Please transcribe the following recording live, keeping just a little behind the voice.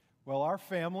Well, our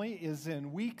family is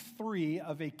in week 3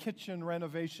 of a kitchen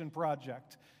renovation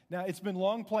project. Now, it's been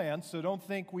long planned, so don't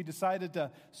think we decided to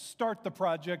start the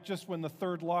project just when the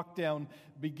third lockdown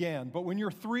began. But when you're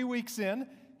 3 weeks in,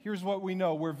 here's what we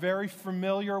know. We're very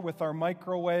familiar with our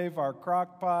microwave, our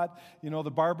crock pot, the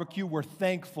barbecue. We're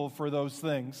thankful for those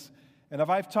things. And if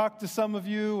I've talked to some of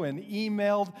you and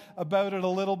emailed about it a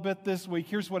little bit this week,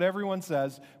 here's what everyone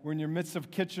says. We're in your midst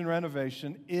of kitchen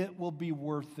renovation. It will be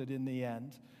worth it in the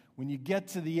end. When you get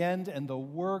to the end and the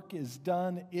work is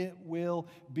done, it will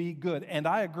be good. And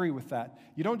I agree with that.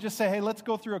 You don't just say, hey, let's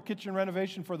go through a kitchen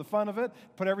renovation for the fun of it,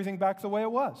 put everything back the way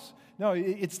it was. No,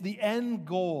 it's the end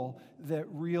goal that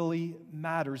really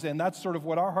matters. And that's sort of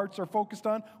what our hearts are focused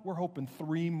on. We're hoping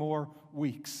 3 more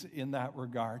weeks in that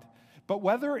regard. But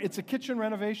whether it's a kitchen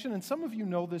renovation, and some of you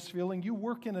know this feeling, you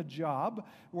work in a job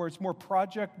where it's more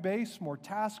project-based, more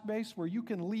task-based, where you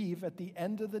can leave at the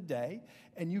end of the day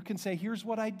and you can say, here's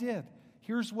what I did.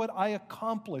 Here's what I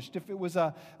accomplished. If it was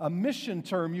a mission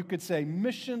term, you could say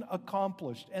mission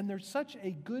accomplished. And there's such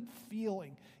a good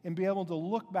feeling in being able to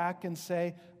look back and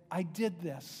say, I did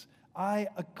this. I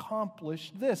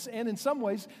accomplished this. And in some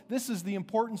ways, this is the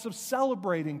importance of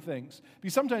celebrating things.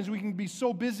 Because sometimes we can be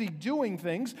so busy doing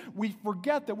things, we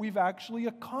forget that we've actually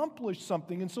accomplished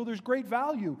something. And so there's great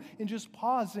value in just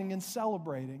pausing and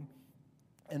celebrating.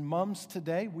 And moms,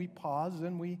 today, we pause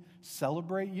and we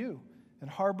celebrate you. And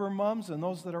Harbor moms and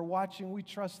those that are watching, we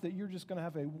trust that you're just going to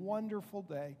have a wonderful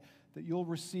day, that you'll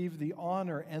receive the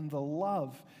honor and the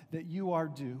love that you are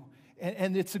due.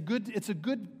 And it's a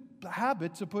good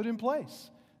habit to put in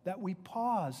place, that we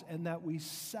pause and that we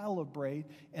celebrate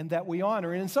and that we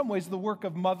honor. And in some ways, the work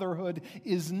of motherhood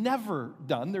is never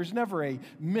done. There's never a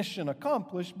mission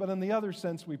accomplished, but in the other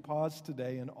sense, we pause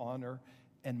today and honor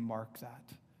and mark that.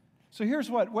 So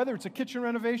here's whether it's a kitchen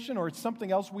renovation or it's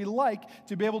something else, we like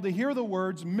to be able to hear the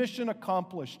words, mission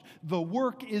accomplished. The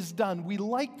work is done. We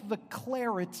like the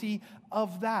clarity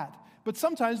of that. But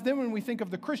sometimes then when we think of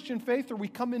the Christian faith or we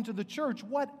come into the church,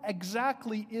 what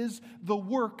exactly is the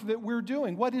work that we're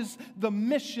doing? What is the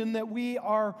mission that we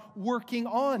are working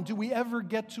on? Do we ever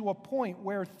get to a point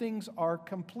where things are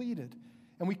completed?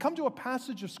 And we come to a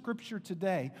passage of Scripture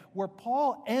today where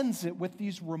Paul ends it with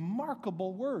these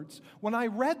remarkable words. When I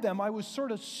read them, I was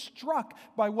sort of struck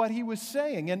by what he was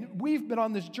saying. And we've been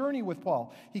on this journey with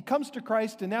Paul. He comes to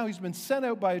Christ, and now he's been sent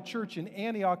out by a church in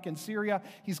Antioch in Syria.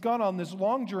 He's gone on this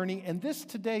long journey, and this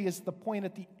today is the point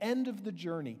at the end of the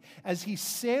journey as he's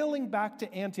sailing back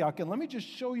to Antioch. And let me just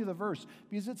show you the verse,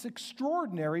 because it's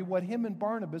extraordinary what him and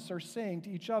Barnabas are saying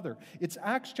to each other. It's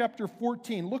Acts chapter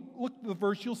 14. Look at the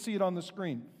verse. You'll see it on the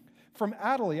screen. From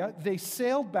Attalia, they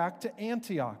sailed back to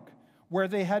Antioch, where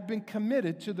they had been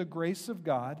committed to the grace of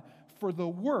God for the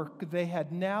work they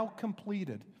had now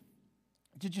completed.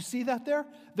 Did you see that there?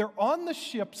 They're on the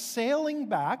ship sailing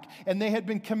back, and they had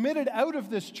been committed out of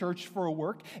this church for a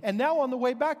work, and now on the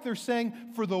way back they're saying,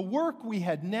 for the work we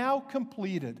had now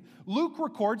completed. Luke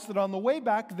records that on the way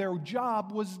back their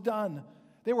job was done.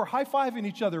 They were high-fiving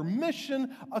each other.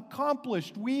 Mission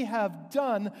accomplished. We have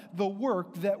done the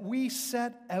work that we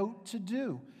set out to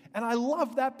do. And I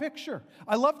love that picture.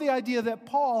 I love the idea that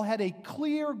Paul had a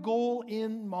clear goal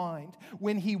in mind.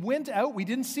 When he went out, we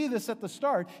didn't see this at the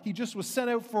start, he just was sent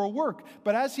out for a work.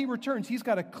 But as he returns, he's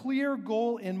got a clear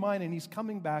goal in mind, and he's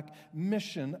coming back,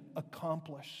 mission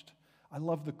accomplished. I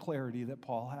love the clarity that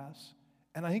Paul has.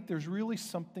 And I think there's really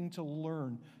something to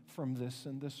learn from this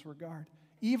in this regard.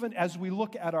 Even as we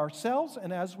look at ourselves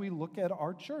and as we look at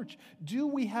our church, do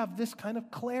we have this kind of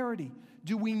clarity?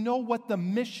 Do we know what the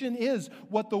mission is,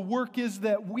 what the work is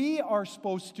that we are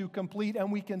supposed to complete?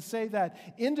 And we can say that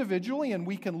individually, and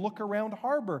we can look around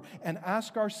Harbor and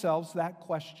ask ourselves that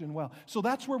question well. So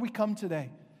that's where we come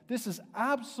today. This is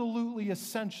absolutely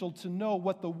essential to know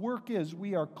what the work is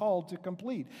we are called to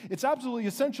complete. It's absolutely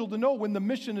essential to know when the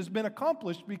mission has been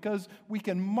accomplished, because we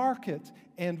can mark it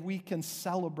and we can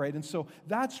celebrate. And so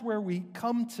that's where we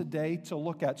come today to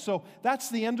look at. So that's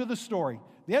the end of the story.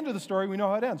 The end of the story, we know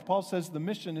how it ends. Paul says the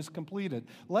mission is completed.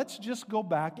 Let's just go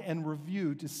back and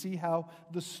review to see how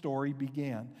the story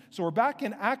began. So we're back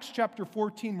in Acts chapter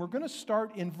 14. We're going to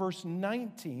start in verse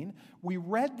 19. We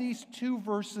read these 2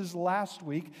 verses last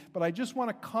week, but I just want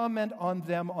to comment on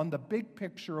them on the big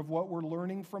picture of what we're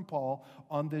learning from Paul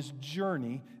on this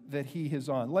journey that he is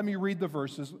on. Let me read the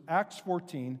verses. Acts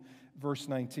 14, verse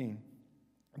 19.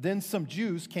 Then some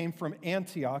Jews came from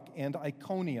Antioch and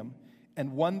Iconium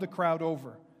and won the crowd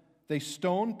over. They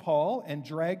stoned Paul and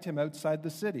dragged him outside the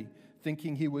city,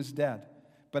 thinking he was dead.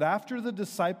 But after the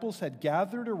disciples had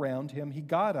gathered around him, he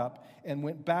got up and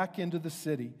went back into the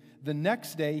city. The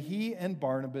next day, he and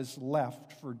Barnabas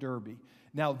left for Derbe.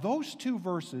 Now, those two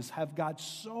verses have got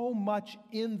so much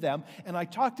in them, and I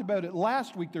talked about it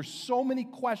last week. There's so many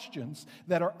questions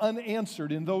that are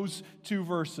unanswered in those two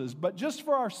verses. But just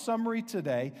for our summary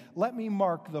today, let me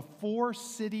mark the 4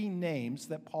 city names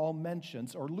that Paul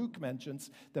mentions, or Luke mentions,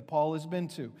 that Paul has been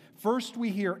to. First, we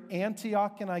hear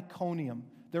Antioch and Iconium.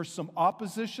 There's some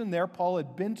opposition there. Paul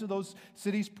had been to those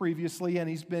cities previously, and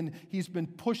he's been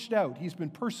pushed out. He's been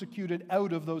persecuted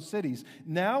out of those cities.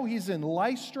 Now he's in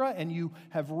Lystra, and you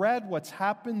have read what's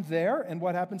happened there and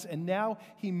what happens, and now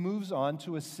he moves on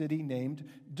to a city named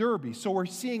Derbe. So we're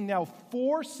seeing now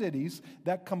 4 cities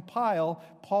that compile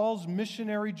Paul's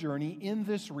missionary journey in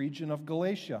this region of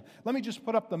Galatia. Let me just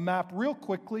put up the map real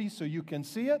quickly so you can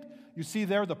see it. You see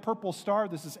there the purple star.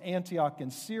 This is Antioch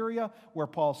in Syria, where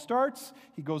Paul starts.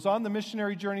 He goes on the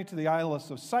missionary journey to the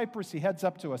isles of Cyprus. He heads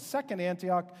up to a second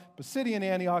Antioch, Pisidian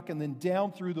Antioch, and then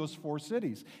down through those 4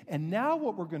 cities. And now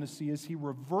what we're going to see is he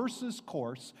reverses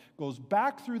course, goes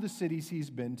back through the cities he's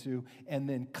been to, and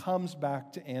then comes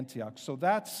back to Antioch. So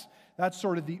that's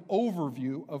sort of the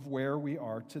overview of where we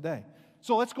are today.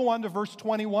 So let's go on to verse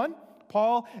 21.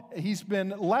 Paul, he's been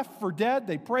left for dead.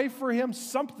 They pray for him.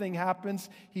 Something happens.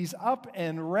 He's up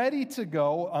and ready to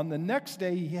go. On the next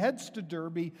day, he heads to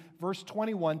Derbe. Verse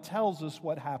 21 tells us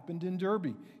what happened in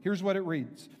Derbe. Here's what it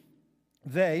reads.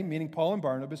 They, meaning Paul and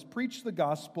Barnabas, preached the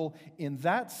gospel in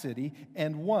that city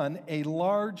and won a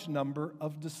large number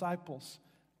of disciples.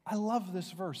 I love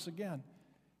this verse again.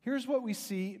 Here's what we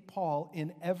see Paul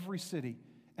in every city.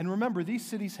 And remember, these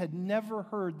cities had never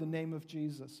heard the name of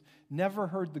Jesus, never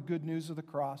heard the good news of the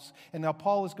cross. And now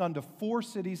Paul has gone to 4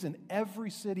 cities, and every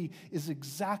city is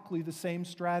exactly the same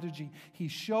strategy. He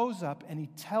shows up and he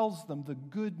tells them the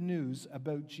good news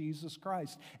about Jesus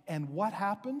Christ. And what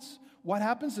happens? What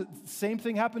happens? The same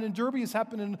thing happened in Derbe as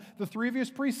happened in the previous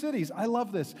 3 cities. I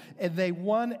love this. And they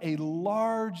won a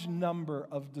large number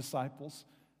of disciples.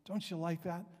 Don't you like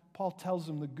that? Paul tells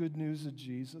them the good news of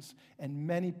Jesus, and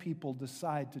many people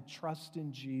decide to trust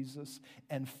in Jesus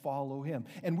and follow him.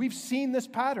 And we've seen this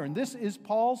pattern. This is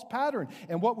Paul's pattern.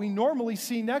 And what we normally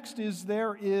see next is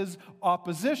there is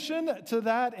opposition to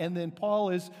that, and then Paul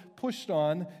is pushed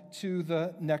on to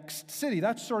the next city.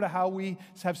 That's sort of how we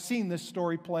have seen this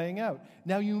story playing out.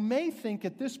 Now, you may think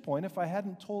at this point, if I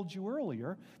hadn't told you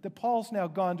earlier, that Paul's now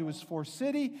gone to his 4th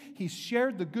city. He's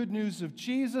shared the good news of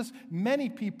Jesus. Many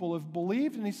people have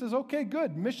believed, and he says, okay,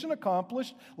 good, mission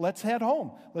accomplished. Let's head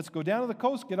home. Let's go down to the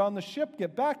coast, get on the ship,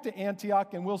 get back to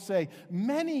Antioch, and we'll say,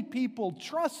 many people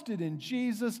trusted in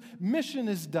Jesus. Mission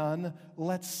is done.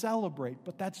 Let's celebrate.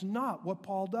 But that's not what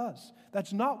Paul does.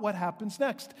 That's not what happens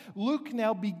next. Luke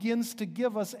now begins to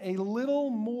give us a little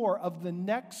more of the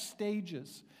next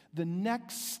stages, the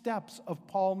next steps of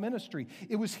Paul's ministry.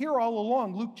 It was here all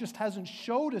along. Luke just hasn't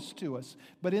showed us to us.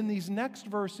 But in these next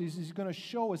verses, he's going to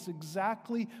show us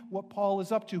exactly what Paul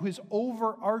is up to, his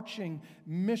overarching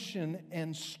mission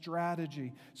and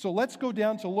strategy. So let's go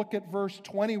down to look at verse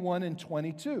 21 and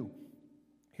 22.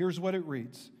 Here's what it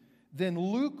reads. Then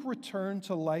they returned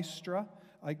to Lystra,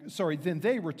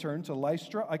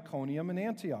 Iconium, and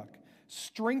Antioch,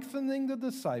 strengthening the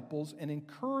disciples and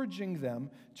encouraging them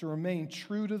to remain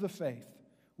true to the faith.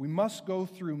 We must go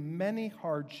through many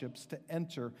hardships to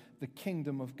enter the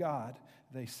kingdom of God,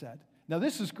 they said. Now,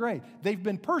 this is great. They've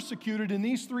been persecuted in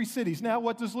these 3 cities. Now,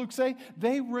 what does Luke say?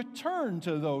 They returned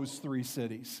to those 3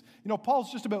 cities. You know,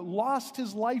 Paul's just about lost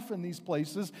his life in these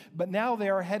places, but now they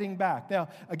are heading back. Now,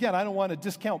 again, I don't want to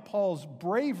discount Paul's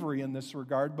bravery in this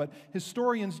regard, but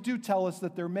historians do tell us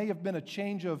that there may have been a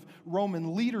change of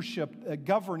Roman leadership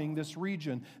governing this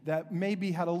region that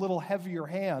maybe had a little heavier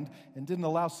hand and didn't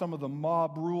allow some of the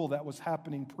mob rule that was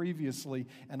happening previously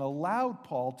and allowed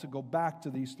Paul to go back to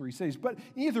these 3 cities. But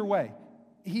either way,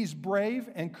 he's brave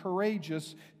and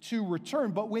courageous to return.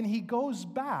 But when he goes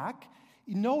back,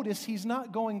 notice he's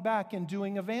not going back and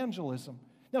doing evangelism.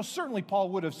 Now, certainly Paul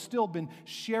would have still been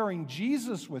sharing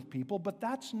Jesus with people, but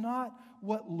that's not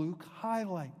what Luke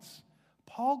highlights.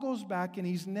 Paul goes back and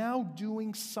he's now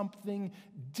doing something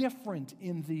different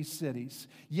in these cities.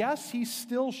 Yes, he's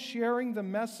still sharing the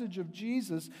message of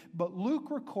Jesus, but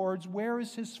Luke records where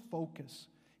is his focus.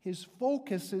 His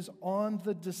focus is on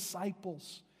the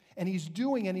disciples. And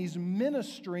he's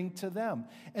ministering to them.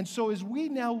 And so as we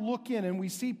now look in and we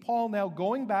see Paul now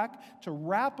going back to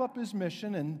wrap up his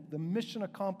mission and the mission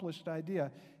accomplished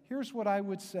idea, here's what I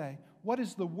would say. What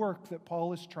is the work that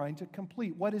Paul is trying to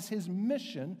complete? What is his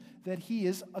mission that he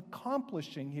is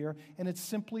accomplishing here? And it's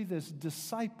simply this: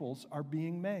 disciples are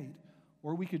being made.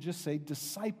 Or we could just say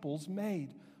disciples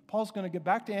made. Paul's going to get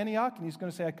back to Antioch and he's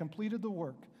going to say, I completed the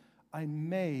work. I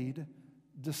made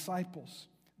disciples.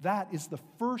 That is the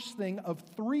first thing of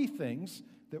three things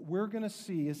that we're going to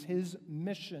see as his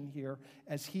mission here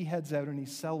as he heads out and he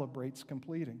celebrates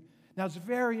completing. Now, it's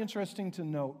very interesting to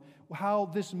note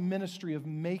how this ministry of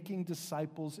making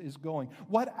disciples is going.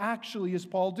 What actually is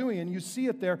Paul doing? And you see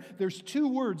it there. There's two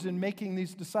words in making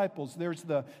these disciples. There's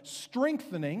the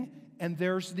strengthening and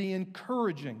there's the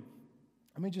encouraging.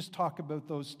 Let me just talk about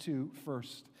those two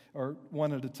first, or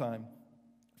one at a time.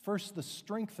 First, the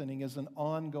strengthening is an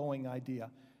ongoing idea.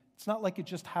 It's not like it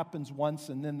just happens once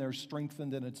and then they're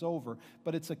strengthened and it's over,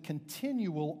 but it's a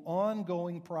continual,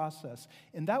 ongoing process.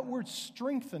 And that word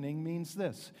strengthening means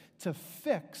this: to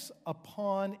fix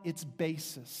upon its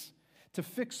basis, to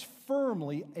fix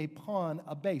firmly upon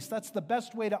a base. That's the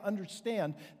best way to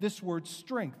understand this word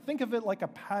strength. Think of it like a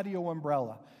patio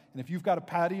umbrella. And if you've got a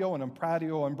patio and a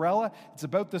patio umbrella, it's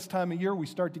about this time of year we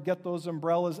start to get those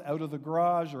umbrellas out of the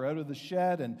garage or out of the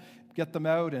shed and get them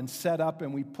out and set up,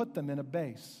 and we put them in a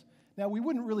base. Now, we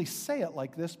wouldn't really say it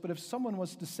like this, but if someone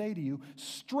was to say to you,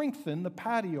 strengthen the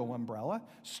patio umbrella,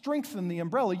 strengthen the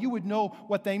umbrella, you would know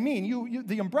what they mean.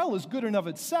 The umbrella is good in of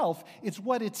itself. It's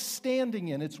what it's standing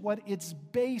in. It's what it's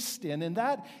based in. And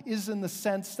that's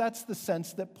the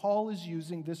sense that Paul is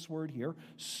using this word here,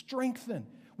 strengthen.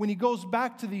 When he goes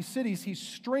back to these cities, he's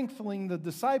strengthening the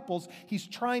disciples. He's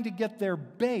trying to get their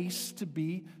base to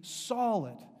be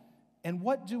solid. And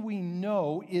what do we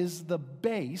know is the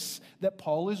base that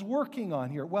Paul is working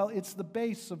on here? Well, it's the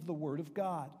base of the Word of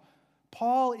God.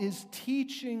 Paul is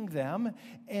teaching them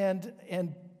and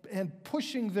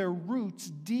pushing their roots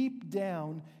deep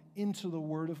down into the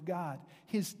Word of God.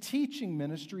 His teaching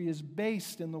ministry is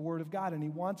based in the Word of God, and he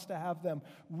wants to have them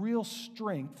real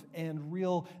strength and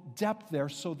real depth there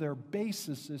so their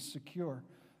basis is secure.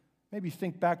 Maybe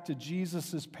think back to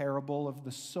Jesus' parable of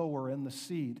the sower and the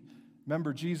seed.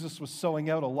 Remember, Jesus was sowing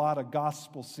out a lot of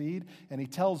gospel seed, and he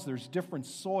tells there's different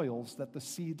soils that the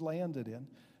seed landed in.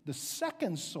 The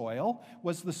second soil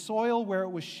was the soil where it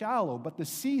was shallow, but the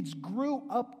seeds grew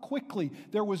up quickly.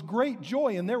 There was great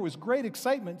joy and there was great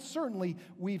excitement. Certainly,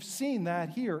 we've seen that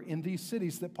here in these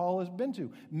cities that Paul has been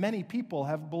to. Many people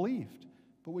have believed.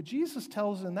 But what Jesus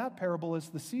tells in that parable is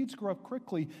the seeds grew up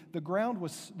quickly,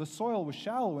 the soil was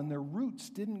shallow, and their roots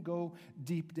didn't go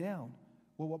deep down.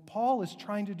 Well, what Paul is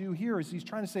trying to do here is he's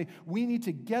trying to say we need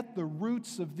to get the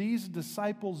roots of these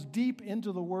disciples deep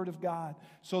into the Word of God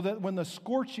so that when the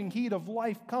scorching heat of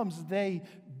life comes, they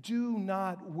do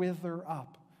not wither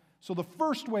up. So the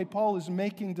first way Paul is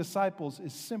making disciples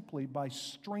is simply by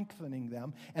strengthening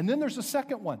them. And then there's a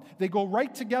second one. They go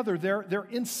right together. They're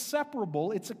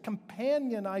inseparable. It's a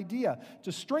companion idea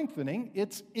to strengthening.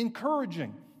 It's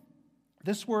encouraging.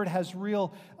 This word has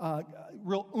real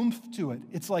oomph to it.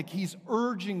 It's like he's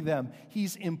urging them.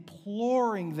 He's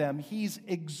imploring them. He's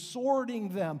exhorting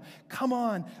them. Come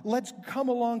on, let's come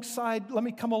alongside. Let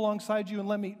me come alongside you and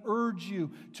let me urge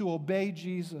you to obey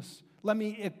Jesus. Let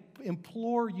me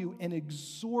implore you and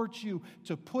exhort you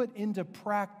to put into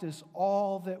practice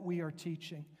all that we are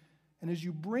teaching. And as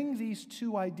you bring these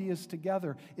two ideas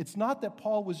together, it's not that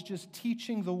Paul was just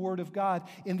teaching the Word of God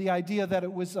in the idea that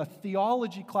it was a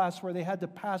theology class where they had to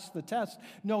pass the test.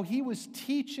 No, he was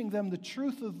teaching them the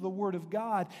truth of the Word of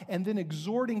God and then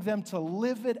exhorting them to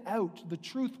live it out. The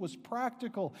truth was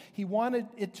practical. He wanted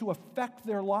it to affect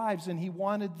their lives, and he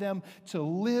wanted them to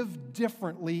live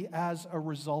differently as a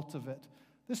result of it.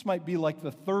 This might be like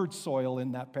the third soil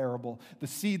in that parable, the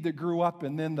seed that grew up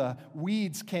and then the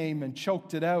weeds came and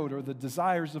choked it out, or the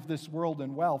desires of this world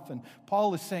and wealth. And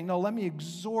Paul is saying, no, let me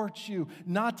exhort you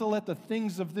not to let the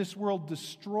things of this world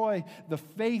destroy the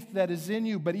faith that is in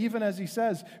you. But even as he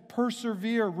says,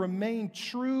 persevere, remain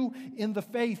true in the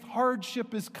faith.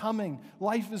 Hardship is coming.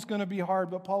 Life is going to be hard,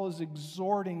 but Paul is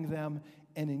exhorting them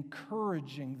and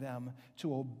encouraging them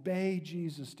to obey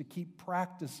Jesus, to keep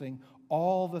practicing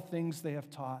all the things they have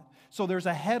taught. So there's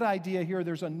a head idea here,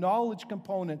 there's a knowledge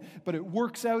component, but it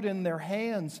works out in their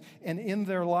hands and in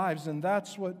their lives, and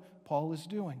that's what Paul is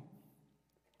doing.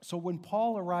 So when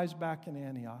Paul arrives back in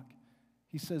Antioch,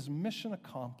 he says, mission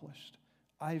accomplished.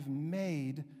 I've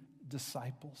made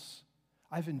disciples.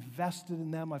 I've invested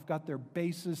in them. I've got their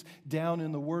bases down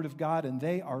in the Word of God, and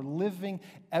they are living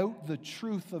out the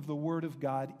truth of the Word of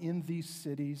God in these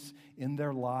cities, in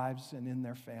their lives, and in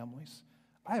their families.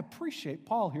 I appreciate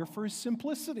Paul here for his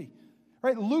simplicity.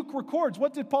 Right? Luke records,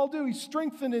 what did Paul do? He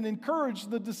strengthened and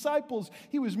encouraged the disciples.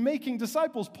 He was making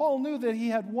disciples. Paul knew that he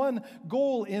had one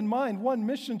goal in mind, one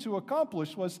mission to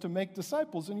accomplish was to make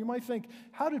disciples. And you might think,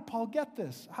 how did Paul get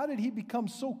this? How did he become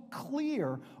so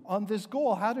clear on this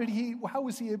goal? How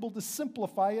was he able to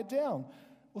simplify it down?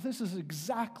 Well, this is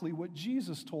exactly what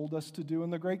Jesus told us to do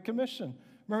in the Great Commission.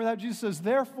 Remember that? Jesus says,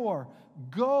 therefore,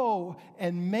 go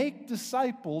and make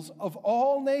disciples of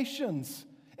all nations.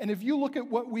 And if you look at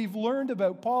what we've learned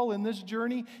about Paul in this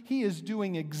journey, he is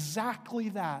doing exactly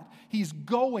that. He's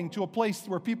going to a place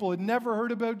where people had never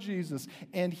heard about Jesus,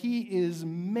 and he is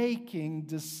making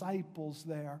disciples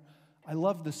there. I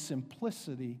love the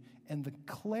simplicity and the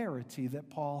clarity that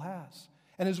Paul has.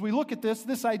 And as we look at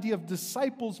this idea of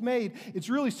disciples made, it's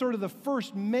really sort of the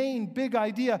first main big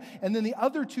idea, and then the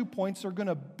other 2 points are going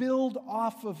to build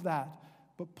off of that.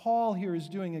 But Paul here is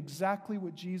doing exactly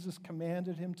what Jesus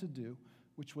commanded him to do,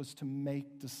 which was to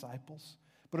make disciples.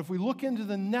 But if we look into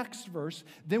the next verse,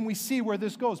 then we see where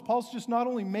this goes. Paul's just not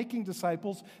only making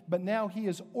disciples, but now he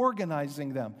is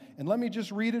organizing them. And let me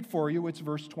just read it for you. It's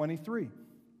verse 23.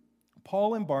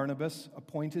 Paul and Barnabas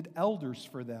appointed elders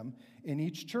for them in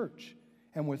each church,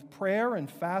 and with prayer and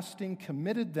fasting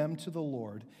committed them to the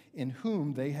Lord, in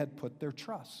whom they had put their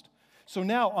trust. So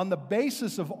now, on the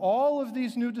basis of all of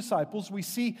these new disciples, we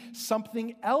see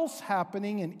something else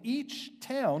happening in each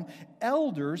town.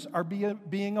 Elders are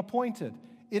being appointed.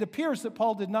 It appears that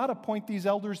Paul did not appoint these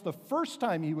elders the first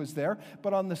time he was there,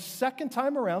 but on the second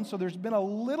time around, so there's been a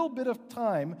little bit of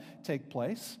time take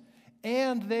place.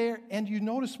 And you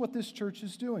notice what this church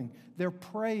is doing. They're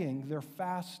praying, they're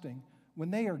fasting. When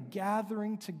they are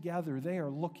gathering together, they are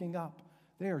looking up.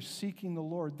 They are seeking the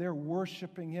Lord. They're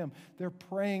worshiping Him. They're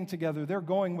praying together. They're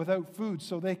going without food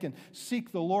so they can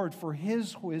seek the Lord for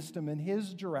His wisdom and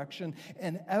His direction.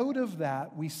 And out of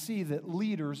that, we see that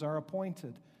leaders are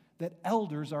appointed, that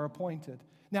elders are appointed.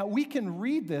 Now, we can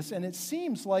read this, and it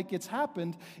seems like it's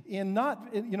happened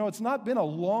it's not been a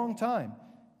long time.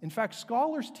 In fact,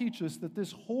 scholars teach us that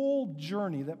this whole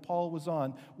journey that Paul was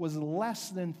on was less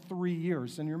than 3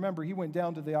 years. And you remember, he went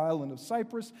down to the island of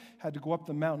Cyprus, had to go up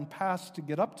the mountain pass to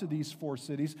get up to these 4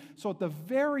 cities. So at the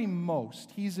very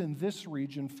most, he's in this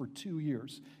region for 2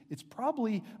 years. It's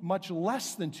probably much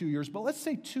less than 2 years, but let's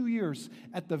say 2 years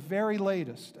at the very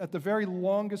latest, at the very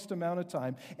longest amount of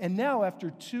time. And now,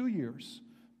 after 2 years,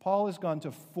 Paul has gone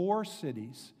to 4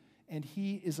 cities, and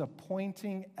he is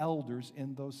appointing elders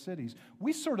in those cities.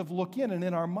 We sort of look in, and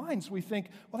in our minds we think,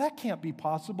 well, that can't be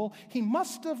possible. He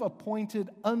must have appointed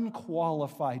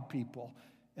unqualified people.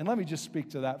 And let me just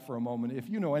speak to that for a moment. If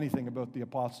you know anything about the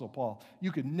Apostle Paul,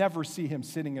 you could never see him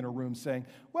sitting in a room saying,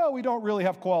 well, we don't really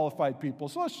have qualified people,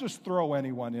 so let's just throw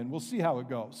anyone in. We'll see how it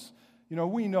goes. You know,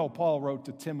 we know Paul wrote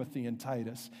to Timothy and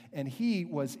Titus, and he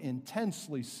was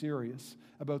intensely serious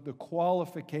about the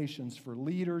qualifications for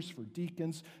leaders, for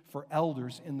deacons, for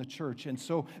elders in the church. And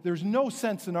so there's no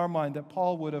sense in our mind that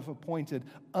Paul would have appointed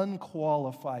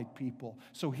unqualified people.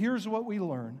 So here's what we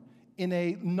learn. In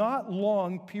a not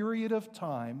long period of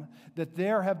time, that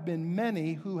there have been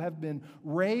many who have been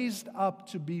raised up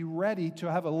to be ready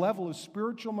to have a level of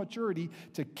spiritual maturity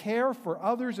to care for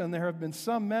others, and there have been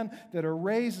some men that are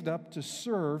raised up to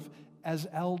serve as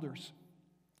elders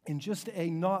in just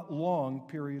a not long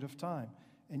period of time.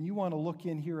 And you want to look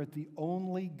in here at the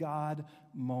only God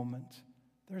moment.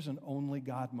 There's an only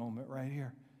God moment right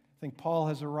here. I think Paul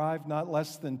has arrived not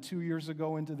less than 2 years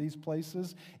ago into these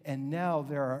places, and now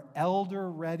there are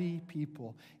elder-ready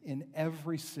people in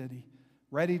every city,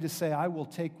 ready to say, I will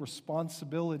take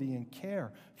responsibility and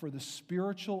care for the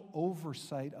spiritual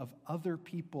oversight of other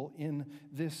people in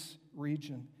this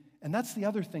region. And that's the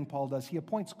other thing Paul does. He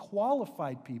appoints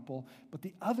qualified people, but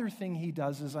the other thing he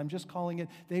does is, I'm just calling it,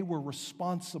 they were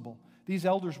responsible. These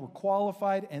elders were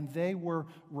qualified and they were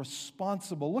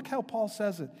responsible. Look how Paul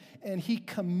says it. And he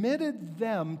committed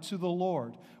them to the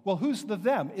Lord. Well, who's the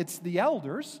them? It's the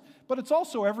elders, but it's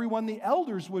also everyone the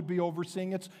elders would be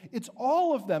overseeing. It's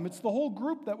all of them. It's the whole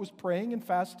group that was praying and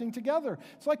fasting together.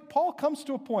 It's like Paul comes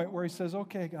to a point where he says,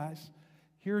 okay, guys,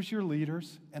 here's your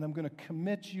leaders, and I'm going to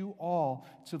commit you all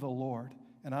to the Lord.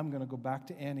 And I'm going to go back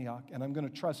to Antioch, and I'm going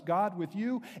to trust God with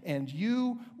you and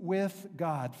you with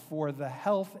God for the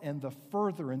health and the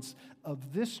furtherance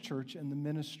of this church and the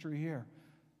ministry here.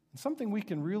 And something we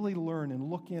can really learn and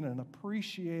look in and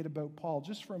appreciate about Paul,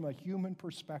 just from a human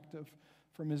perspective,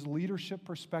 from his leadership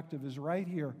perspective, is right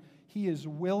here. He is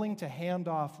willing to hand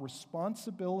off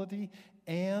responsibility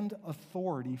and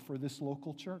authority for this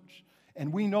local church.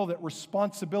 And we know that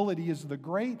responsibility is the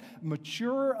great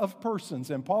maturer of persons.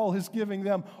 And Paul is giving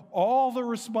them all the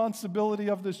responsibility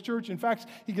of this church. In fact,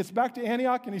 he gets back to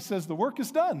Antioch and he says, the work is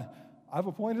done. I've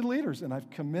appointed leaders and I've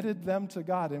committed them to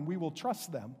God, and we will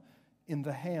trust them in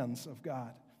the hands of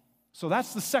God. So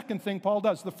that's the second thing Paul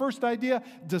does. The first idea,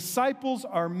 disciples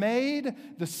are made.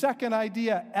 The second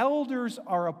idea, elders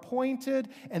are appointed.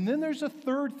 And then there's a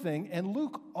third thing, and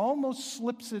Luke almost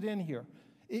slips it in here.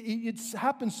 It's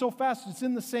happened so fast, it's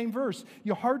in the same verse.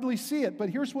 You hardly see it, but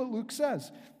here's what Luke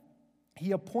says.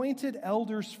 He appointed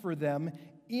elders for them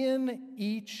in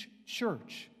each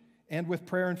church, and with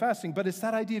prayer and fasting. But it's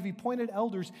that idea of he appointed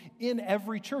elders in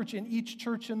every church, in each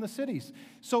church in the cities.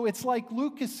 So it's like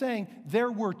Luke is saying there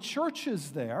were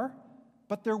churches there,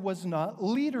 but there was not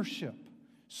leadership.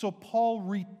 So Paul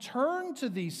returned to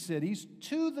these cities,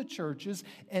 to the churches,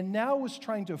 and now was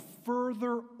trying to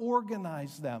further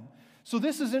organize them. So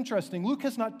this is interesting. Luke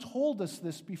has not told us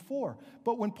this before,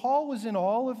 but when Paul was in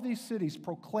all of these cities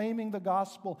proclaiming the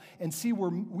gospel and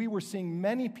we were seeing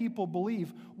many people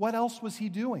believe, what else was he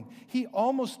doing? He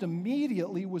almost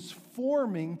immediately was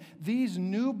forming these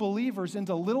new believers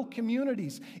into little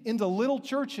communities, into little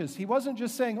churches. He wasn't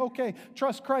just saying, okay,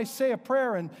 trust Christ, say a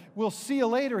prayer, and we'll see you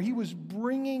later. He was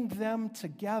bringing them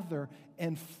together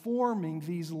and forming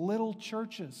these little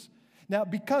churches. Now,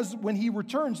 because when he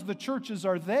returns, the churches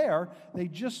are there, they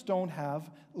just don't have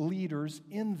leaders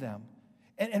in them.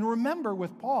 And remember,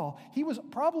 with Paul, he was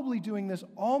probably doing this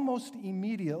almost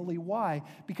immediately. Why?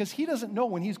 Because he doesn't know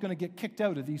when he's going to get kicked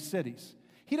out of these cities.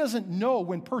 He doesn't know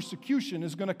when persecution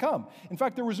is going to come. In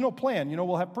fact, there was no plan.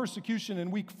 We'll have persecution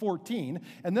in week 14,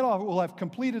 and then we'll have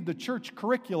completed the church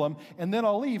curriculum, and then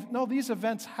I'll leave. No, these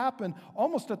events happen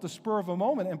almost at the spur of a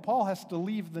moment, and Paul has to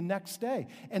leave the next day.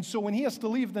 And so when he has to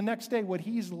leave the next day, what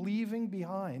he's leaving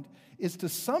behind is to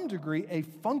some degree a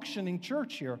functioning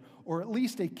church here, or at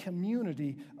least a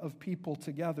community of people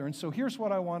together. And so here's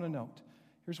what I want to note.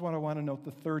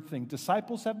 The third thing.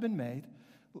 Disciples have been made.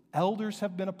 Elders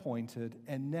have been appointed,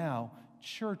 and now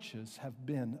churches have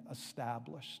been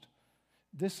established.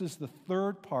 This is the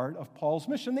third part of Paul's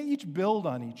mission. They each build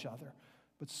on each other.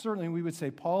 But certainly we would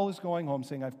say Paul is going home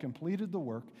saying, I've completed the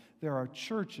work. There are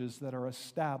churches that are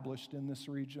established in this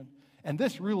region. And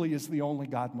this really is the only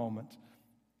God moment.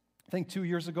 I think 2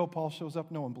 years ago, Paul shows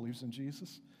up. No one believes in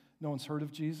Jesus. No one's heard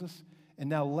of Jesus. And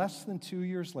now less than 2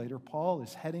 years later, Paul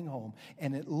is heading home.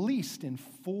 And at least in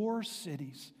 4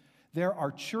 cities, there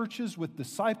are churches with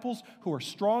disciples who are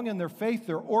strong in their faith.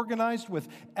 They're organized with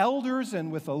elders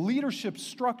and with a leadership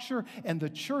structure, and the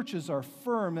churches are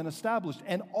firm and established.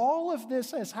 And all of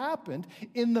this has happened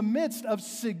in the midst of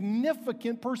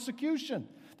significant persecution.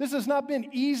 This has not been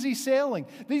easy sailing.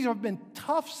 These have been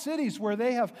tough cities where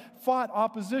they have fought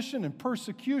opposition and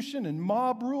persecution and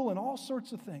mob rule and all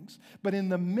sorts of things. But in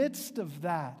the midst of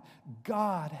that,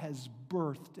 God has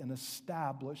birthed and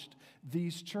established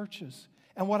these churches.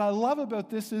 And what I love about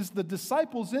this is the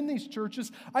disciples in these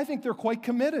churches, I think they're quite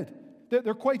committed.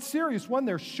 They're quite serious. One,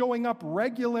 they're showing up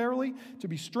regularly to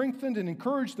be strengthened and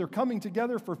encouraged. They're coming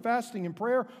together for fasting and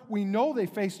prayer. We know they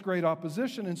faced great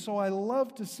opposition, and so I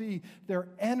love to see their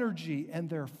energy and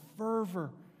their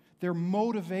fervor, their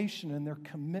motivation and their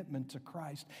commitment to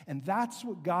Christ. And that's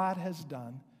what God has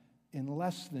done in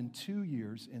less than 2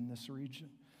 years in this region.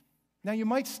 Now, you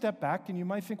might step back and you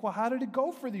might think, well, how did it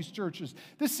go for these churches?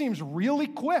 This seems really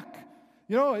quick.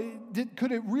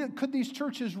 Could these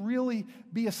churches really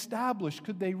be established?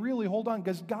 Could they really hold on?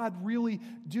 Does God really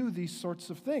do these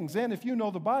sorts of things? And if you know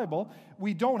the Bible,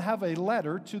 we don't have a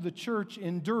letter to the church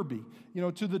in Derbe,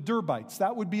 to the Derbites.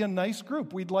 That would be a nice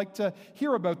group. We'd like to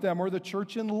hear about them. Or the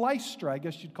church in Lystra. I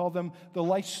guess you'd call them the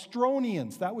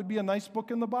Lystronians. That would be a nice book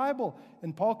in the Bible.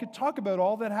 And Paul could talk about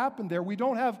all that happened there. We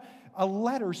don't have a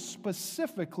letter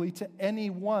specifically to any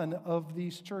one of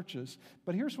these churches.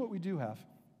 But here's what we do have.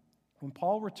 When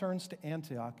Paul returns to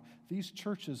Antioch, these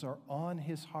churches are on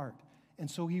his heart.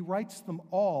 And so he writes them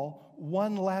all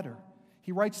one letter.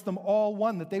 He writes them all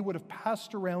one that they would have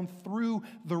passed around through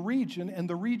the region, and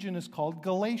the region is called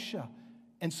Galatia.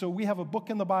 And so we have a book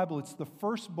in the Bible. It's the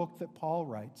first book that Paul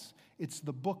writes. It's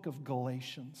the book of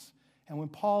Galatians. And when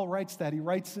Paul writes that, he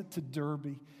writes it to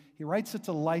Derbe. He writes it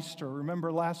to Lystra.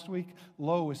 Remember last week?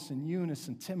 Lois and Eunice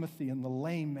and Timothy and the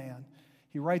lame man.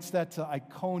 He writes that to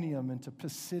Iconium and to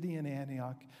Pisidian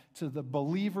Antioch, to the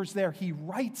believers there. He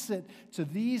writes it to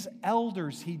these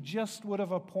elders he just would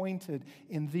have appointed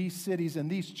in these cities and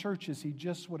these churches he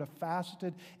just would have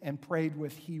fasted and prayed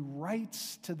with. He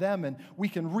writes to them, and we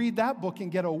can read that book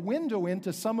and get a window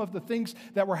into some of the things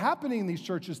that were happening in these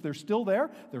churches. They're still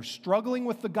there. They're struggling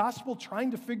with the gospel,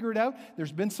 trying to figure it out.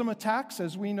 There's been some attacks,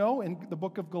 as we know, in the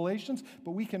book of Galatians,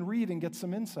 but we can read and get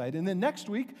some insight. And then next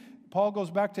week, Paul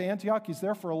goes back to Antioch. He's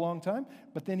there for a long time,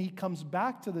 but then he comes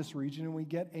back to this region and we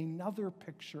get another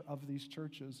picture of these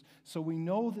churches. So we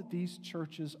know that these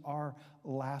churches are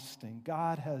lasting.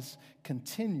 God has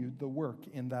continued the work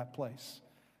in that place.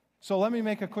 So let me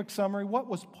make a quick summary. What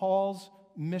was Paul's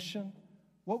mission?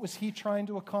 What was he trying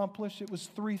to accomplish? It was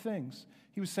 3 things.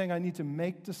 He was saying, I need to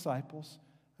make disciples.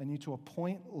 I need to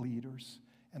appoint leaders.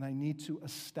 and I need to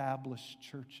establish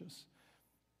churches.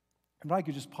 And if I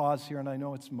could just pause here, and I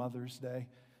know it's Mother's Day,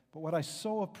 but what I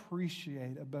so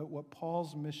appreciate about what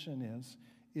Paul's mission is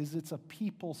it's a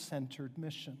people-centered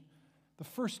mission. The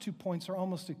first 2 points are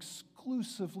almost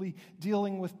exclusively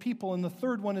dealing with people, and the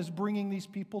third one is bringing these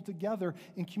people together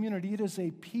in community. It is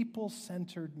a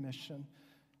people-centered mission.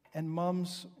 And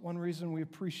moms, one reason we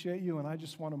appreciate you, and I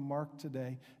just want to mark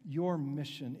today, your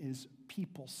mission is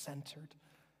people-centered.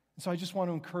 And so I just want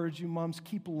to encourage you, moms,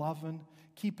 keep loving,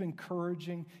 keep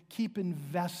encouraging, keep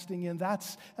investing in.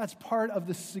 That's part of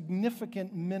the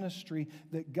significant ministry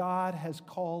that God has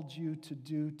called you to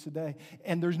do today.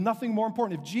 And there's nothing more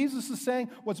important. If Jesus is saying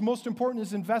what's most important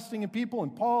is investing in people,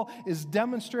 and Paul is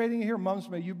demonstrating it here, moms,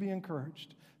 may you be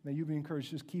encouraged. May you be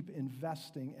encouraged. Just keep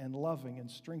investing and loving and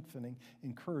strengthening,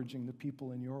 encouraging the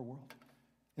people in your world.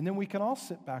 And then we can all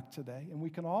sit back today and we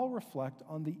can all reflect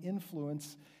on the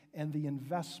influence and the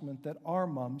investment that our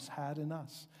moms had in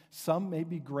us. Some may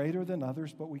be greater than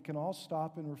others, but we can all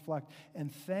stop and reflect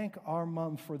and thank our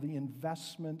mom for the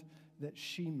investment that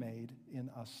she made in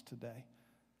us today.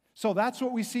 So that's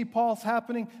what we see Paul's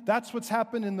happening. That's what's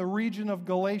happened in the region of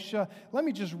Galatia. Let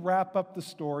me just wrap up the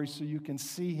story so you can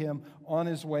see him on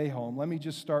his way home. Let me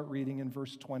just start reading in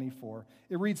verse 24.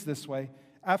 It reads this way: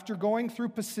 After going through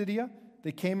Pisidia,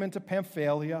 they came into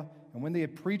Pamphylia, and when they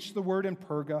had preached the word in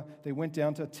Perga, they went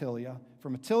down to Attalia.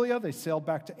 From Attalia, they sailed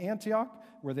back to Antioch,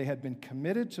 where they had been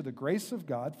committed to the grace of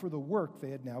God for the work they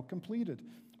had now completed.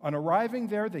 On arriving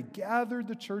there, they gathered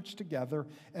the church together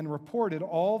and reported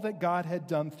all that God had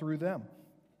done through them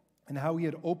and how he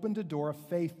had opened a door of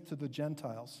faith to the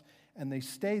Gentiles. And they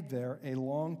stayed there a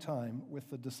long time with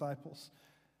the disciples.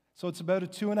 So it's about a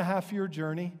 2.5-year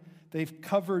journey. They've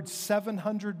covered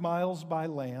 700 miles by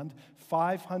land,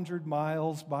 500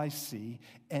 miles by sea,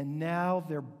 and now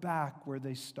they're back where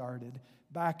they started,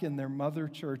 back in their mother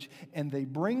church, and they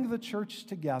bring the church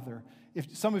together.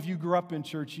 If some of you grew up in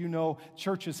church, you know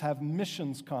churches have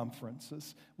missions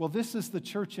conferences. Well, this is the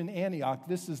church in Antioch.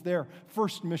 This is their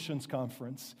first missions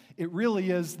conference. It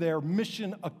really is their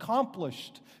mission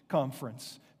accomplished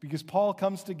conference, because Paul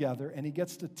comes together and he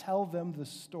gets to tell them the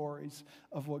stories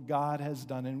of what God has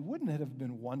done. And wouldn't it have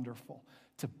been wonderful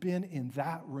to been in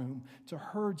that room, to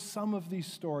heard some of these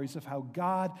stories of how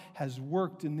God has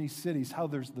worked in these cities, how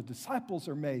the disciples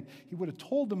are made. He would have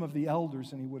told them of the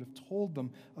elders, and he would have told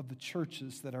them of the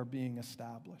churches that are being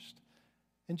established.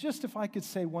 And just if I could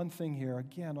say one thing here,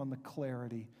 again, on the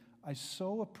clarity, I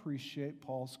so appreciate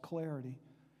Paul's clarity.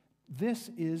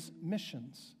 This is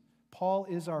missions. Paul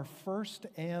is our first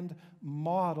and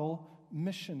model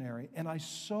missionary. And I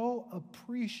so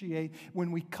appreciate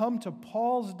when we come to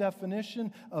Paul's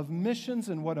definition of missions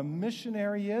and what a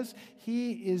missionary is,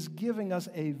 he is giving us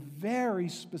a very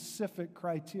specific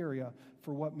criteria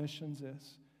for what missions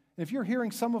is. And if you're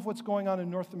hearing some of what's going on in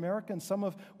North America and some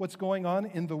of what's going on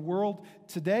in the world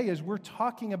today as we're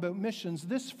talking about missions,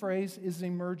 this phrase is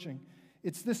emerging.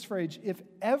 It's this phrase: if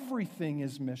everything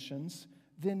is missions,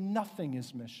 then nothing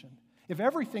is mission. If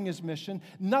everything is mission,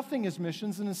 nothing is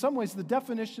missions. And in some ways, the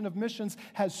definition of missions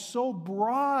has so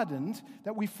broadened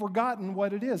that we've forgotten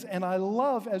what it is. And I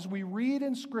love, as we read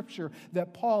in Scripture,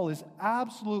 that Paul is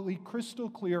absolutely crystal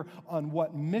clear on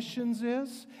what missions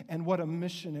is and what a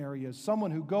missionary is.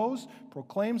 Someone who goes,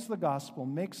 proclaims the gospel,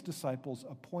 makes disciples,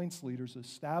 appoints leaders,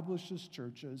 establishes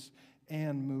churches,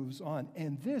 and moves on.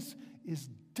 And this is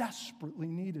desperately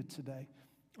needed today.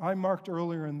 I marked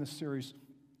earlier in this series,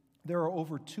 there are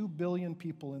over 2 billion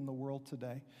people in the world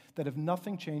today that, if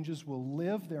nothing changes, will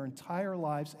live their entire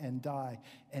lives and die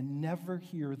and never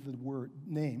hear the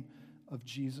name of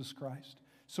Jesus Christ.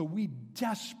 So we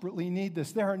desperately need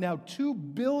this. There are now 2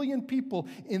 billion people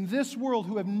in this world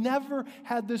who have never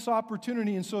had this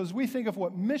opportunity. And so as we think of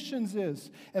what missions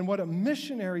is and what a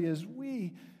missionary is,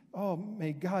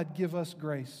 may God give us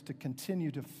grace to continue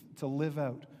to live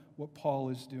out what Paul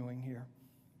is doing here.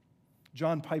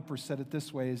 John Piper said it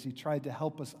this way as he tried to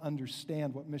help us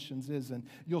understand what missions is, and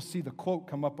you'll see the quote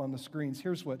come up on the screens.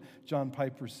 Here's what John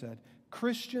Piper said: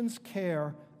 Christians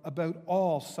care about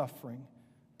all suffering,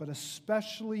 but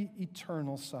especially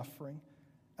eternal suffering,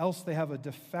 else they have a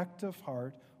defective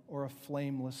heart or a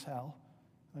flameless hell.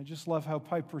 I just love how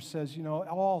Piper says,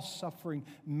 all suffering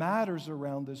matters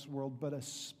around this world, but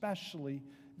especially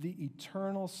the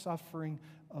eternal suffering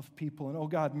of people.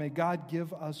 And God, may God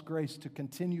give us grace to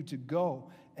continue to go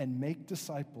and make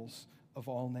disciples of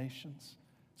all nations.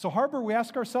 So Harbor, we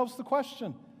ask ourselves the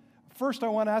question. First, I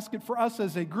want to ask it for us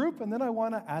as a group, and then I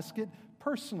want to ask it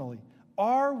personally.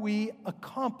 Are we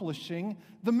accomplishing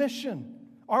the mission?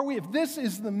 If this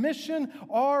is the mission,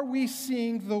 are we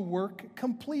seeing the work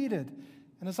completed?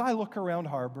 And as I look around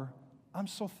Harbor, I'm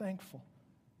so thankful.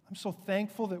 I'm so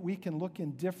thankful that we can look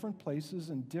in different places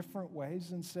in different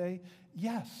ways and say,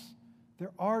 yes,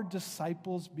 there are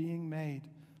disciples being made.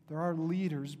 There are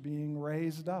leaders being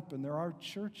raised up, and there are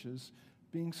churches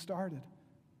being started.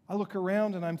 I look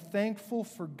around and I'm thankful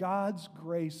for God's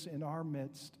grace in our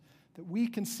midst, that we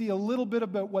can see a little bit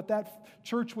about what that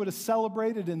church would have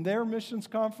celebrated in their missions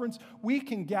conference. We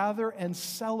can gather and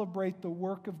celebrate the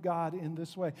work of God in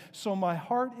this way. So my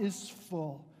heart is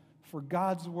full for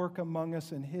God's work among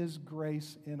us and His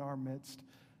grace in our midst.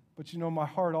 But my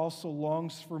heart also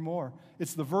longs for more.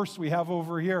 It's the verse we have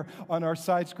over here on our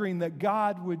side screen, that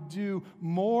God would do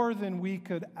more than we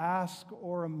could ask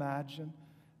or imagine.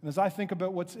 And as I think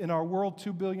about what's in our world,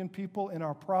 2 billion people, in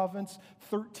our province,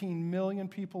 13 million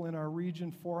people, in our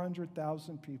region,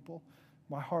 400,000 people,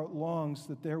 my heart longs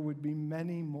that there would be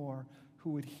many more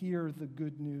who would hear the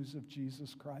good news of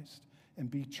Jesus Christ and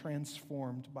be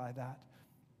transformed by that.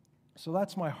 So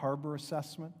that's my Harbor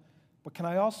assessment. But can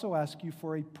I also ask you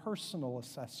for a personal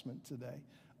assessment today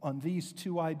on these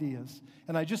two ideas?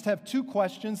 And I just have two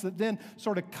questions that then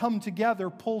sort of come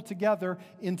together, pull together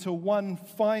into one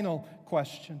final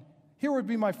question. Here would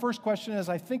be my first question as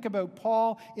I think about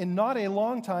Paul in not a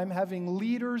long time having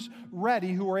leaders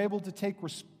ready who are able to take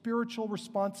spiritual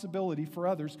responsibility for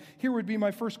others. Here would be my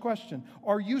first question.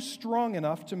 Are you strong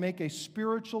enough to make a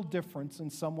spiritual difference in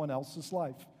someone else's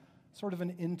life? Sort of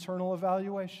an internal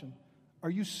evaluation. Are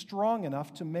you strong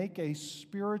enough to make a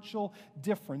spiritual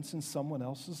difference in someone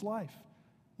else's life?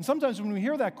 And sometimes when we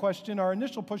hear that question, our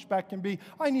initial pushback can be,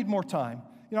 I need more time.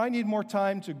 I need more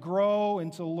time to grow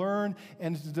and to learn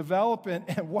and to develop.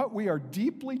 And what we are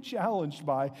deeply challenged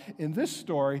by in this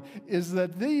story is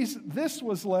that this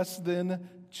was less than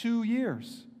 2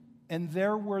 years. And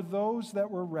there were those that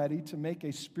were ready to make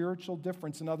a spiritual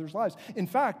difference in others' lives. In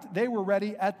fact, they were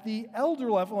ready at the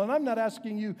elder level. And I'm not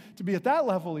asking you to be at that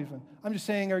level even. I'm just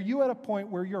saying, are you at a point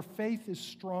where your faith is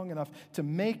strong enough to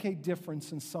make a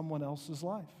difference in someone else's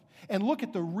life? And look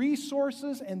at the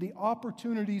resources and the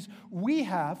opportunities we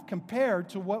have compared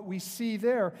to what we see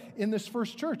there in this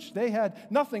first church. They had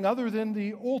nothing other than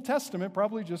the Old Testament,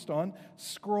 probably just on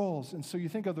scrolls. And so you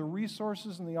think of the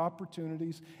resources and the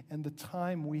opportunities and the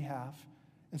time we have.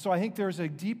 And so I think there's a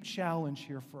deep challenge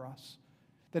here for us.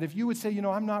 That if you would say,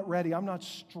 I'm not ready, I'm not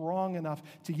strong enough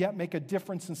to yet make a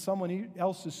difference in someone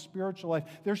else's spiritual life,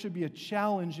 there should be a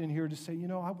challenge in here to say,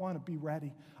 I want to be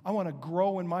ready. I want to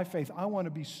grow in my faith. I want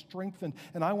to be strengthened,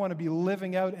 and I want to be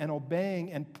living out and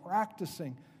obeying and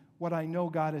practicing what I know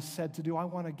God has said to do. I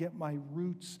want to get my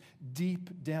roots deep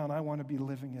down. I want to be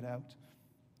living it out.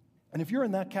 And if you're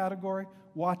in that category,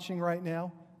 watching right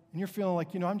now, and you're feeling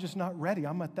like, I'm just not ready,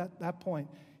 I'm at that point,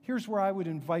 here's where I would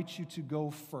invite you to go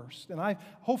first. And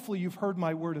hopefully you've heard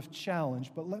my word of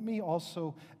challenge, but let me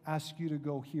also ask you to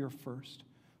go here first.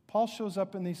 Paul shows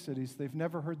up in these cities. They've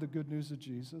never heard the good news of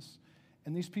Jesus.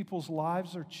 And these people's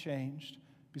lives are changed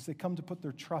because they come to put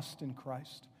their trust in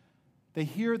Christ. They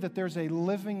hear that there's a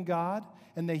living God,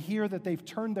 and they hear that they've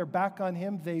turned their back on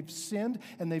Him, they've sinned,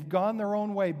 and they've gone their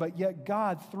own way. But yet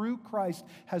God, through Christ,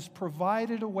 has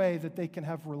provided a way that they can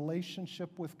have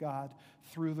relationship with God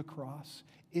through the cross.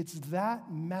 It's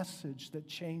that message that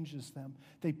changes them.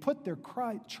 They put their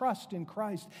trust in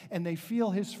Christ, and they feel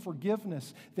His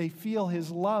forgiveness. They feel His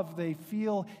love. They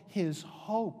feel His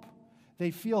hope. They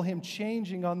feel Him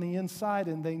changing on the inside,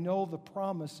 and they know the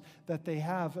promise that they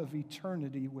have of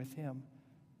eternity with Him.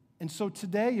 And so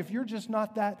today, if you're just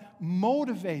not that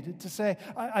motivated to say,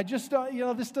 I just,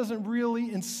 this doesn't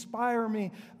really inspire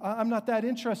me, I'm not that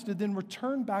interested, then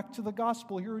return back to the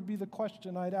gospel. Here would be the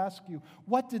question I'd ask you.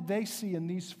 What did they see in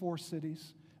these 4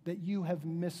 cities that you have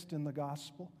missed in the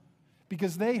gospel?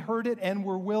 Because they heard it and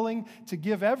were willing to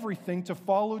give everything to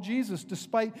follow Jesus,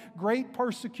 despite great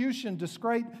persecution,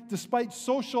 despite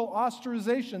social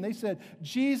ostracization. They said,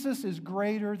 Jesus is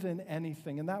greater than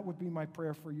anything. And that would be my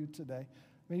prayer for you today.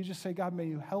 May you just say, God, may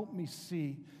you help me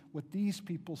see what these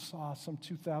people saw some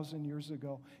 2,000 years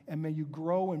ago. And may you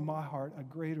grow in my heart a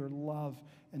greater love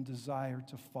and desire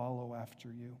to follow after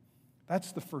you.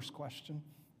 That's the first question.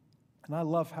 And I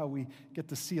love how we get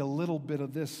to see a little bit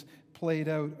of this played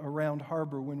out around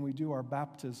Harbor when we do our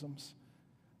baptisms.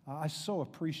 I so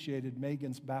appreciated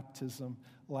Megan's baptism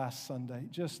last Sunday.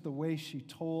 Just the way she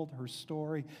told her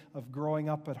story of growing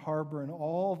up at Harbor and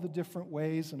all the different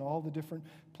ways and all the different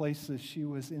places she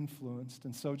was influenced.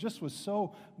 And so just was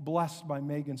so blessed by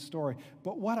Megan's story.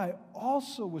 But what I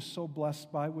also was so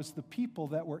blessed by was the people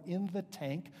that were in the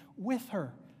tank with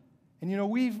her. And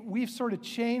we've sort of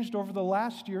changed over the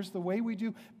last years the way we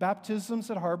do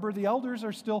baptisms at Harbor. The elders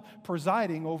are still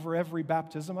presiding over every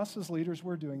baptism. Us as leaders,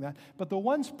 we're doing that. But the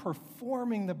ones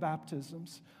performing the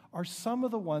baptisms are some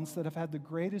of the ones that have had the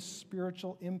greatest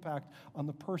spiritual impact on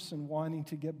the person wanting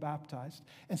to get baptized.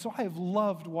 And so I have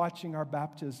loved watching our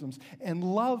baptisms and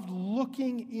loved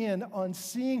looking in on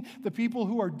seeing the people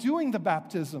who are doing the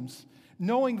baptisms,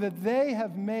 knowing that they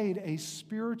have made a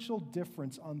spiritual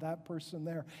difference on that person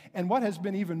there. And what has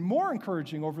been even more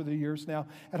encouraging over the years now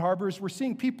at Harbor is we're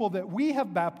seeing people that we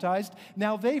have baptized,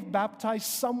 now they've baptized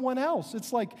someone else.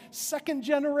 It's like second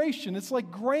generation. It's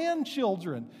like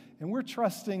grandchildren. And we're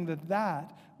trusting that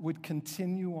that would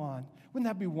continue on. Wouldn't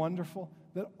that be wonderful?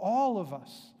 That all of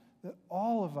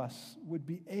us would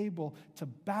be able to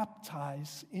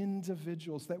baptize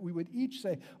individuals, that we would each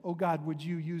say, oh God, would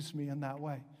you use me in that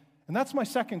way? And that's my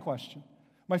second question.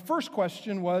 My first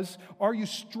question was, are you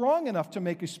strong enough to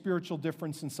make a spiritual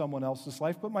difference in someone else's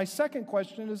life? But my second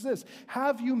question is this: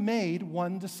 have you made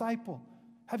one disciple?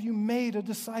 Have you made a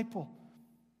disciple?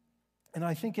 And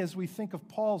I think as we think of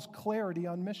Paul's clarity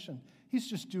on mission, he's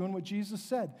just doing what Jesus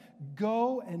said.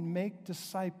 Go and make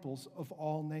disciples of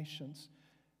all nations.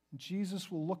 And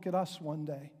Jesus will look at us one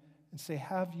day and say,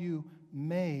 have you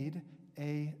made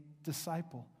a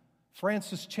disciple?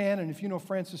 Francis Chan, and if you know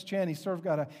Francis Chan, he's sort of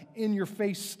got a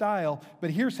in-your-face style, but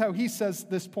here's how he says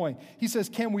this point. He says,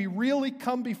 can we really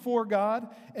come before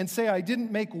God and say, I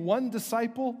didn't make one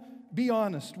disciple? Be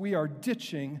honest, we are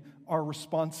ditching our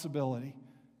responsibility.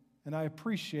 And I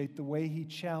appreciate the way he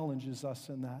challenges us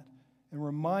in that and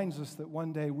reminds us that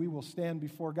one day we will stand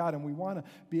before God, and we want to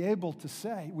be able to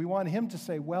say, we want him to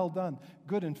say, well done,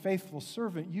 good and faithful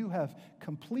servant, you have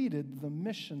completed the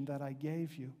mission that I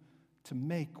gave you, to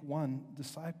make one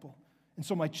disciple. And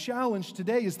so my challenge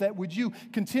today is that would you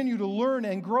continue to learn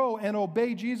and grow and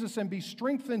obey Jesus and be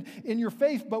strengthened in your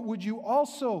faith, but would you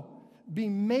also be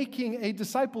making a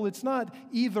disciple? It's not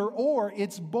either or,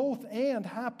 it's both and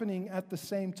happening at the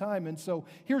same time. And so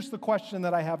here's the question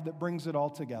that I have that brings it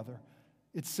all together.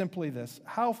 It's simply this: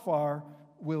 how far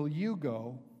will you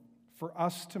go for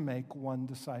us to make one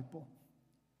disciple?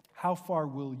 How far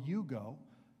will you go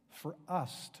for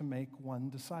us to make one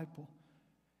disciple?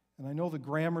 And I know the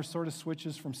grammar sort of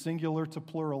switches from singular to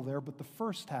plural there, but the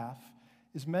first half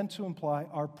is meant to imply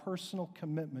our personal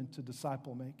commitment to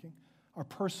disciple making, our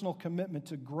personal commitment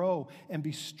to grow and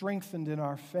be strengthened in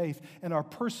our faith, and our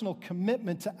personal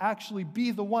commitment to actually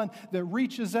be the one that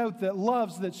reaches out, that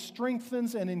loves, that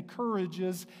strengthens and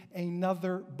encourages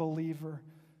another believer.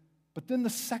 But then the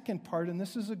second part, and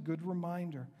this is a good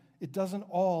reminder, it doesn't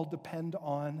all depend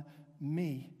on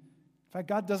me. In fact,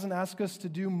 God doesn't ask us to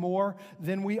do more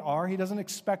than we are. He doesn't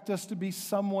expect us to be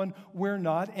someone we're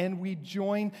not, and we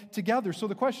join together. So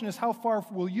the question is, how far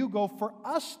will you go for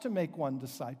us to make one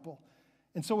disciple?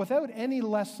 And so without any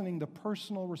lessening the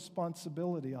personal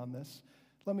responsibility on this,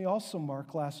 let me also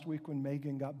mark last week when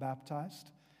Megan got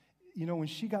baptized. You know, when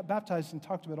she got baptized and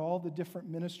talked about all the different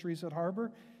ministries at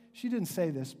Harbor, she didn't say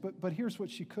this, but here's what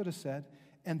she could have said.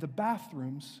 And the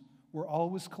bathrooms were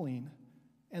always clean,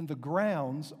 and the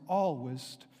grounds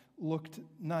always looked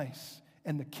nice,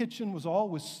 and the kitchen was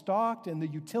always stocked, and the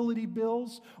utility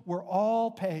bills were all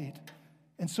paid.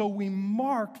 And so we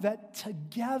mark that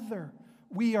together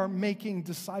we are making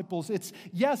disciples. It's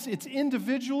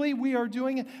individually we are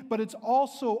doing it, but it's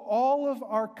also all of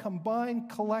our combined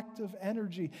collective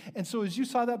energy. And so as you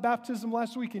saw that baptism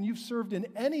last week and you've served in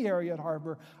any area at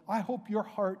Harbor, I hope your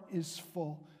heart is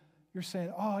full. You're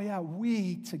saying, oh yeah,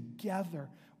 we together,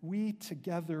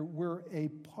 we're a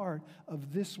part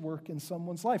of this work in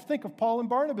someone's life. Think of Paul and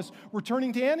Barnabas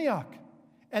returning to Antioch.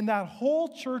 And that whole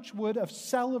church would have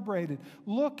celebrated.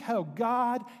 Look how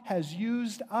God has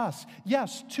used us.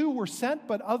 Yes, 2 were sent,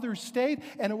 but others stayed.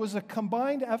 And it was a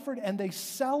combined effort, and they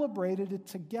celebrated it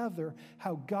together,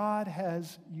 how God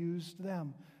has used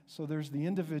them. So there's the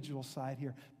individual side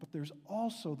here, but there's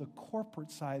also the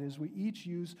corporate side as we each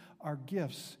use our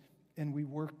gifts and we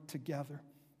work together.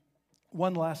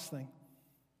 One last thing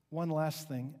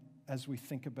as we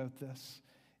think about this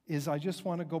is I just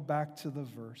want to go back to the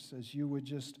verse as you would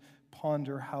just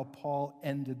ponder how Paul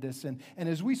ended this. And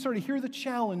as we sort of hear the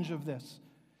challenge of this,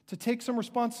 to take some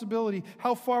responsibility,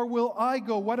 how far will I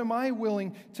go? What am I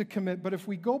willing to commit? But if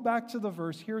we go back to the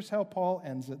verse, here's how Paul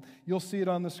ends it. You'll see it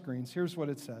on the screens. Here's what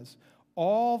it says.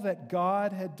 All that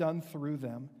God had done through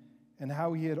them and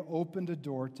how he had opened a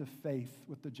door to faith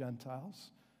with the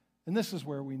Gentiles. And this is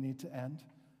where we need to end.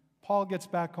 Paul gets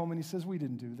back home and he says, we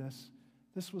didn't do this.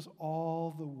 This was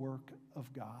all the work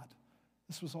of God.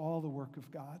 This was all the work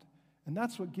of God. And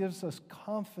that's what gives us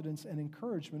confidence and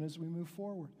encouragement as we move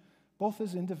forward. both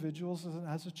as individuals and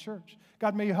as a church.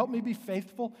 God, may you help me be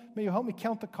faithful. May you help me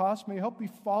count the cost. May you help me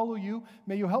follow you.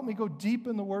 May you help me go deep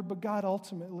in the Word. But God,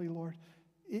 ultimately, Lord,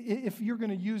 if you're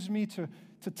going to use me to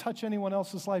touch anyone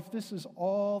else's life, this is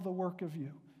all the work of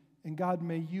you. And God,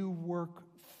 may you work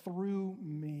through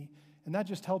me. And that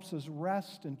just helps us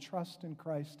rest and trust in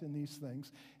Christ in these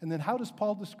things. And then how does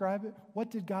Paul describe it? What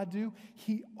did God do?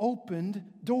 He opened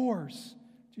doors.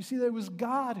 Do you see that? It was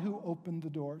God who opened the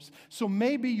doors. So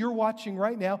maybe you're watching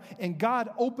right now and God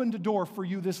opened a door for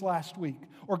you this last week,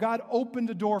 or God opened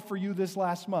a door for you this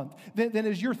last month. Then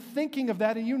as you're thinking of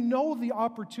that and you know the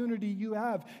opportunity you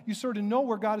have, you sort of know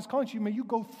where God is calling you, may you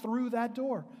go through that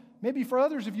door. Maybe for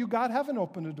others of you, God haven't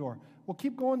opened a door. Well,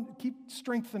 keep going, keep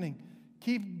strengthening,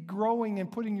 keep growing and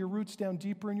putting your roots down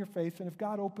deeper in your faith. And if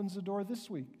God opens the door this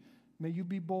week, may you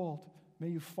be bold. May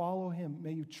you follow him.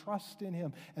 May you trust in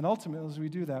him. And ultimately, as we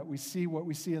do that, we see what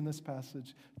we see in this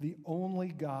passage, the only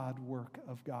God work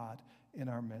of God in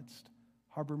our midst.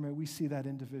 Harbor, may we see that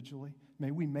individually.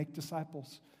 May we make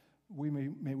disciples.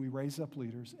 May we raise up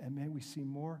leaders. And may we see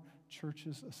more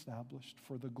churches established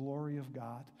for the glory of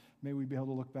God. May we be able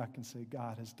to look back and say,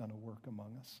 God has done a work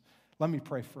among us. Let me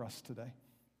pray for us today.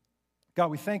 God,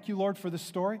 we thank you, Lord, for this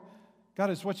story. God,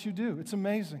 it's what you do. It's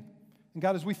amazing. And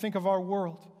God, as we think of our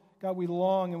world, God, we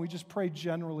long and we just pray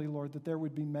generally, Lord, that there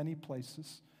would be many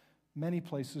places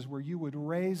where you would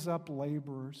raise up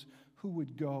laborers who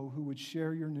would go, who would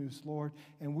share your news, Lord,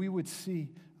 and we would see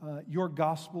your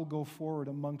gospel go forward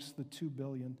amongst the 2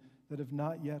 billion that have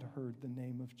not yet heard the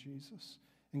name of Jesus.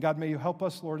 And God, may you help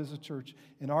us, Lord, as a church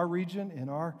in our region, in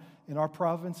our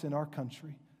province, in our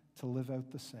country, to live out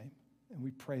the same. And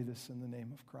we pray this in the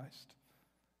name of Christ.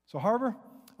 So Harbor,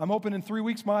 I'm hoping in 3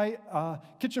 weeks my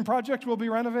kitchen project will be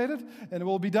renovated and it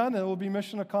will be done and it will be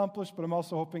mission accomplished, but I'm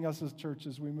also hoping us as church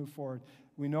as we move forward,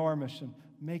 we know our mission.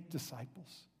 Make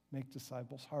disciples. Make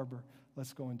disciples. Harbor,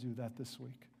 let's go and do that this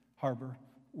week. Harbor,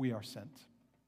 we are sent.